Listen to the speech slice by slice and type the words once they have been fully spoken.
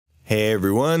Hey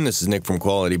everyone, this is Nick from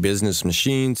Quality Business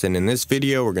Machines, and in this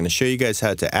video we're going to show you guys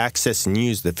how to access and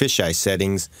use the fisheye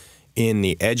settings in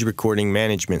the edge recording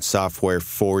management software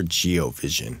for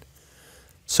Geovision.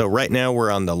 So right now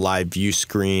we're on the live view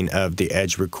screen of the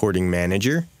edge recording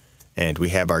manager, and we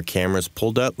have our cameras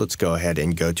pulled up. Let's go ahead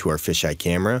and go to our fisheye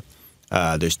camera.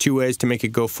 There's two ways to make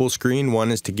it go full screen.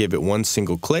 One is to give it one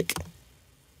single click,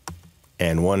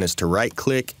 and one is to right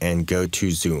click and go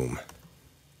to zoom.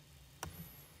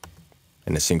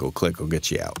 And a single click will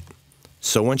get you out.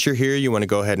 So once you're here, you want to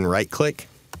go ahead and right click.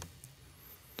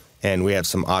 And we have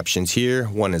some options here.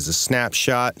 One is a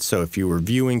snapshot. So if you were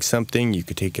viewing something, you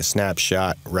could take a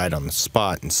snapshot right on the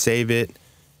spot and save it.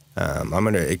 I'm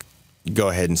going to go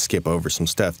ahead and skip over some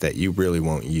stuff that you really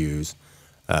won't use.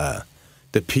 The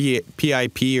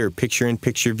PIP or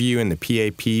picture-in-picture view and the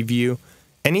PAP view,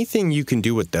 anything you can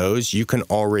do with those, you can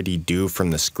already do from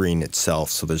the screen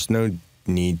itself. So there's no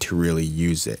need to really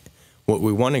use it. What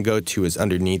we want to go to is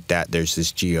underneath that, there's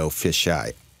this Geo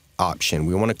Fisheye option.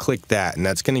 We want to click that, and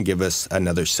that's going to give us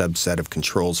another subset of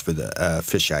controls for the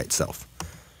fisheye itself.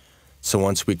 So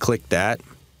once we click that,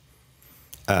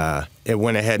 it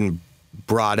went ahead and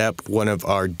brought up one of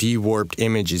our dewarped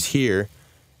images here.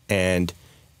 And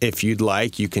if you'd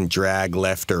like, you can drag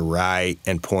left or right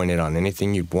and point it on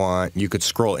anything you'd want. You could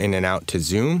scroll in and out to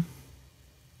zoom,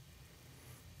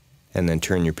 and then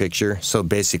turn your picture. So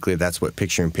basically that's what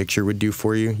picture-in-picture would do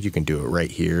for you. You can do it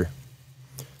right here.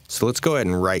 So let's go ahead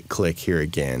and right click here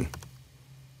again.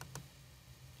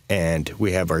 And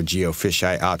we have our Geo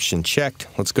Fisheye option checked.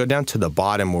 Let's go down to the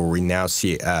bottom where we now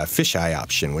see a fisheye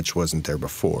option, which wasn't there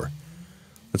before.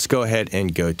 Let's go ahead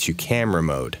and go to camera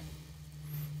mode.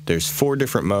 There's 4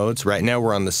 different modes. Right now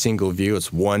we're on the single view.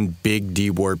 It's one big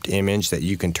dewarped image that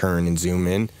you can turn and zoom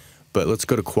in. But let's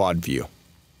go to quad view.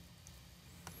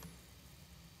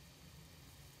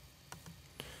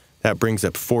 That brings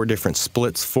up 4 different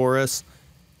splits for us,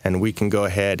 and we can go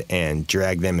ahead and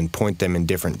drag them and point them in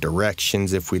different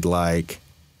directions if we'd like.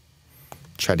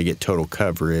 Try to get total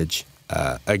coverage.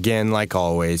 Again, like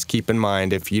always, keep in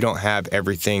mind if you don't have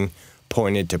everything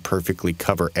pointed to perfectly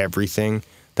cover everything,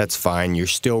 that's fine. You're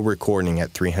still recording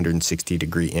at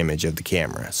 360-degree image of the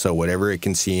camera. So whatever it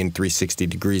can see in 360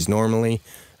 degrees normally,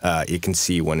 it can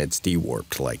see when it's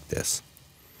dewarped like this.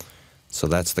 So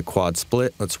that's the quad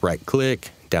split. Let's right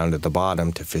click down to the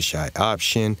bottom to fisheye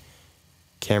option,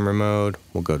 camera mode.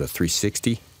 We'll go to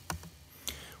 360.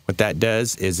 What that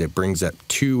does is it brings up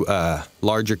 2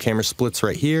 larger camera splits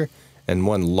right here and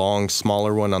one long,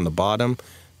 smaller one on the bottom.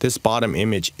 This bottom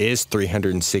image is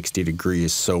 360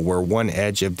 degrees, so where one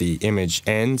edge of the image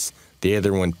ends, the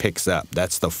other one picks up.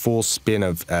 That's the full spin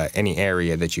of any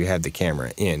area that you have the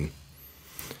camera in.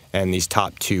 And these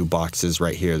top 2 boxes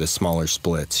right here, the smaller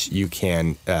splits, you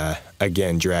can,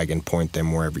 again, drag and point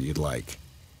them wherever you'd like.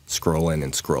 Scroll in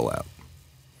and scroll out.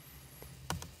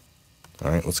 All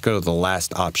right, let's go to the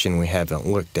last option we haven't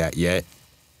looked at yet.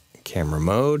 Camera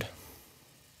mode.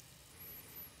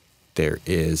 There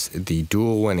is the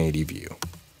dual 180 view.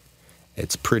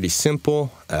 It's pretty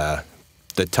simple. The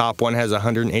top one has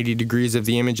 180 degrees of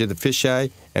the image of the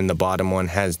fisheye, and the bottom one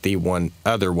has the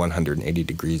other 180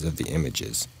 degrees of the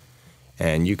images.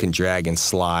 And you can drag and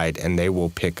slide, and they will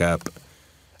pick up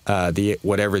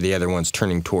whatever the other one's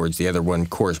turning towards. The other one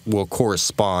will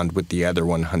correspond with the other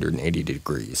 180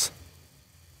 degrees.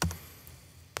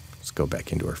 Let's go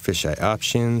back into our fisheye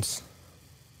options.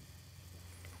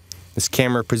 This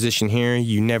camera position here,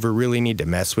 you never really need to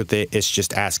mess with it. It's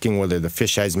just asking whether the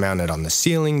fisheye is mounted on the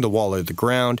ceiling, the wall, or the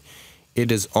ground.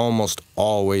 It is almost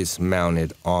always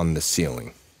mounted on the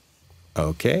ceiling.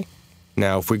 Okay.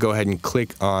 Now, if we go ahead and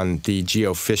click on the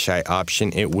Geo Fisheye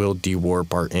option, it will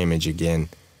dewarp our image again.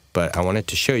 But I wanted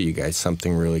to show you guys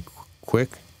something really quick.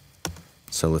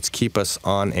 So let's keep us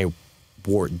on a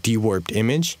dewarped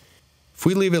image. If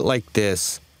we leave it like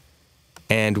this,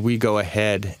 and we go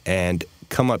ahead and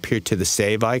come up here to the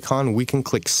save icon, we can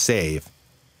click save.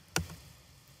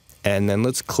 And then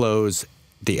let's close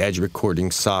the edge recording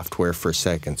software for a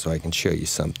second so I can show you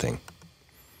something.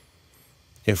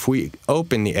 If we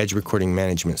open the edge recording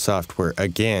management software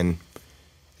again,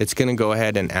 it's going to go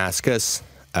ahead and ask us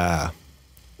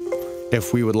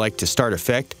if we would like to start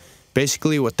effect.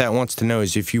 Basically what that wants to know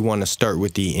is if you want to start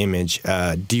with the image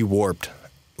dewarped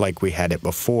like we had it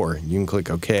before. You can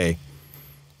click OK,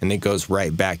 and it goes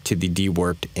right back to the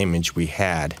dewarped image we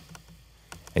had.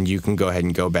 And you can go ahead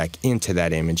and go back into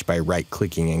that image by right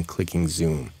clicking and clicking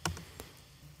zoom.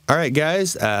 All right,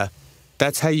 guys.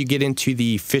 That's how you get into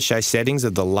the fisheye settings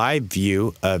of the live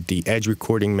view of the Edge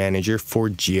Recording Manager for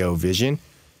Geovision.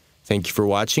 Thank you for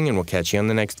watching, and we'll catch you on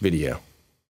the next video.